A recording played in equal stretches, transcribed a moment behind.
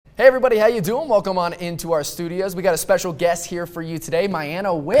Hey everybody, how you doing? Welcome on into our studios. We got a special guest here for you today,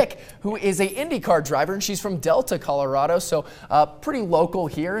 Mianna Wick, who is a IndyCar driver, and she's from Delta, Colorado, so pretty local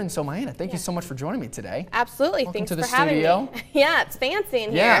here. And so Mianna, thank you so much for joining me today. Absolutely. Welcome Thanks to the for having studio. me. Yeah, it's fancy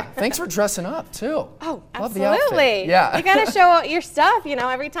in Yeah, here. thanks for dressing up too. Oh, Love the outfit. absolutely. Yeah. You gotta show your stuff, you know,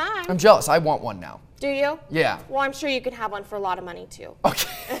 every time. I'm jealous. I want one now. Do you? Yeah. Well, I'm sure you could have one for a lot of money too.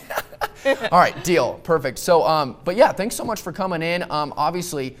 Okay. All right, deal. Perfect. So, but yeah, thanks so much for coming in.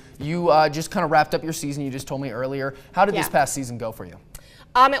 Obviously, you just kind of wrapped up your season. You just told me earlier. How did this past season go for you?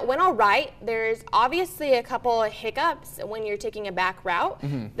 It went all right. There's obviously a couple of hiccups when you're taking a back route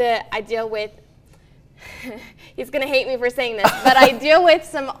that I deal with. He's going to hate me for saying this, but I deal with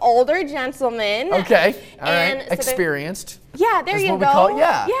some older gentlemen. Okay. All right. So experienced. Yeah, there is you what go. We call it.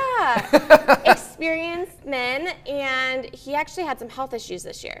 Yeah. Yeah. Experienced men, and he actually had some health issues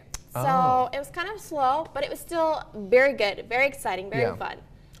this year. So it was kind of slow, but it was still very good, very exciting, very fun.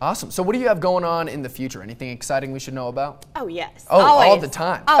 Awesome. So what do you have going on in the future? Anything exciting we should know about? Oh, yes. Oh, always. all the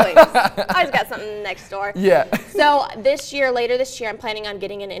time. Always. Always got something next door. Yeah. So later this year, I'm planning on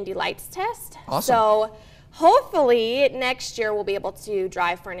getting an Indy Lights test. Awesome. So hopefully next year we'll be able to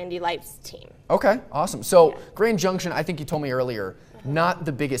drive for an Indy Lights team. Okay, awesome. So Grand Junction, I think you told me earlier, not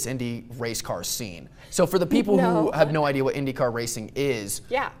the biggest Indy race car scene. So for the people who have no idea what IndyCar racing is,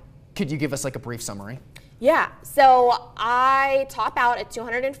 could you give us like a brief summary? Yeah, so I top out at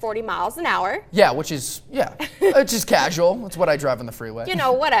 240 miles an hour. Yeah, which is, it's just casual. That's what I drive on the freeway. You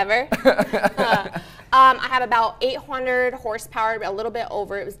know, whatever. I have about 800 horsepower, a little bit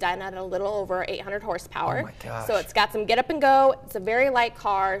over. It was done at a little over 800 horsepower. Oh my gosh. So it's got some get up and go. It's a very light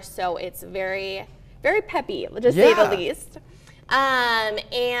car, so it's very, very peppy, to say the least.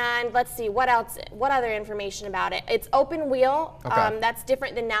 And let's see, what else, what other information about it? It's open wheel. That's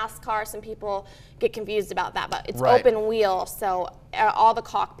different than NASCAR. Some people get confused about that, but it's open wheel, so all the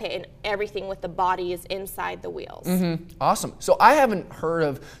cockpit and everything with the body is inside the wheels. Awesome. So I haven't heard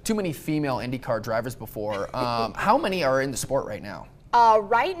of too many female IndyCar drivers before. How many are in the sport right now?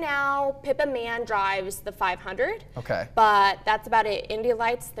 Right now, Pippa Mann drives the 500. Okay. But that's about it. Indy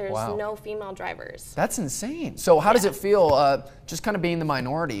Lights, there's no female drivers. That's insane. So how does it feel just kind of being the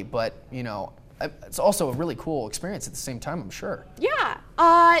minority, but, you know, it's also a really cool experience at the same time, I'm sure. Yeah.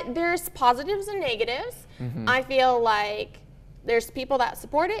 There's positives and negatives. I feel like there's people that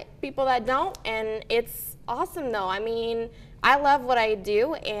support it, people that don't, and it's awesome, though. I mean, I love what I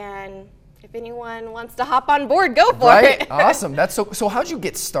do, and if anyone wants to hop on board, go for it. Awesome. That's so how'd you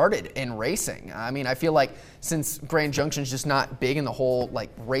get started in racing? I mean, I feel like since Grand Junction's just not big in the whole like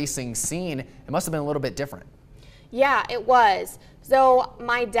racing scene, it must have been a little bit different. Yeah, it was. So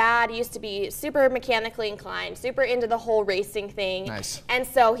my dad used to be super mechanically inclined, super into the whole racing thing. Nice. And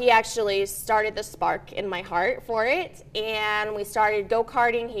so he actually started the spark in my heart for it. And we started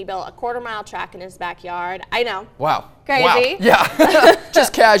go-karting. He built a quarter-mile track in his backyard. I know. Wow. Crazy. Wow. Yeah.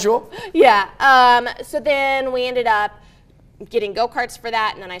 Just casual. Yeah. So then we ended up getting go-karts for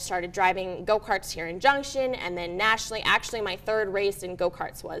that, and then I started driving go-karts here in Junction, and then nationally. Actually, my third race in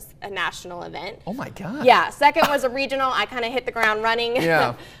go-karts was a national event. Oh my God. Yeah, second was a regional. I kind of hit the ground running.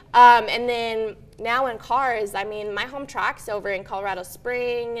 Yeah. And then now in cars, I mean, my home track's over in Colorado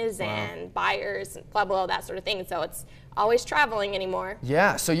Springs and Byers and Pueblo, that sort of thing, so it's always traveling anymore.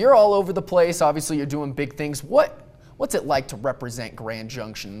 Yeah, so you're all over the place. Obviously, you're doing big things. What's it like to represent Grand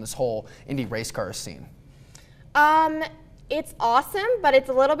Junction, this whole Indy race car scene? It's awesome, but it's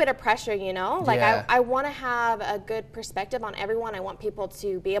a little bit of pressure, you know? Like, I want to have a good perspective on everyone. I want people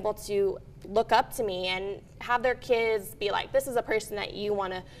to be able to look up to me and have their kids be like, this is a person that you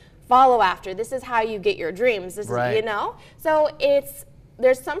want to follow after. This is how you get your dreams. This is, you know? So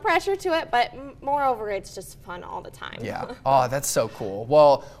there's some pressure to it, but moreover, it's just fun all the time. Yeah. Oh, that's so cool.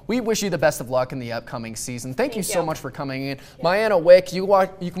 Well, we wish you the best of luck in the upcoming season. Thank you so much for coming in. Mianna Wick, you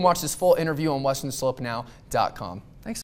can watch this full interview on WesternSlopeNow.com.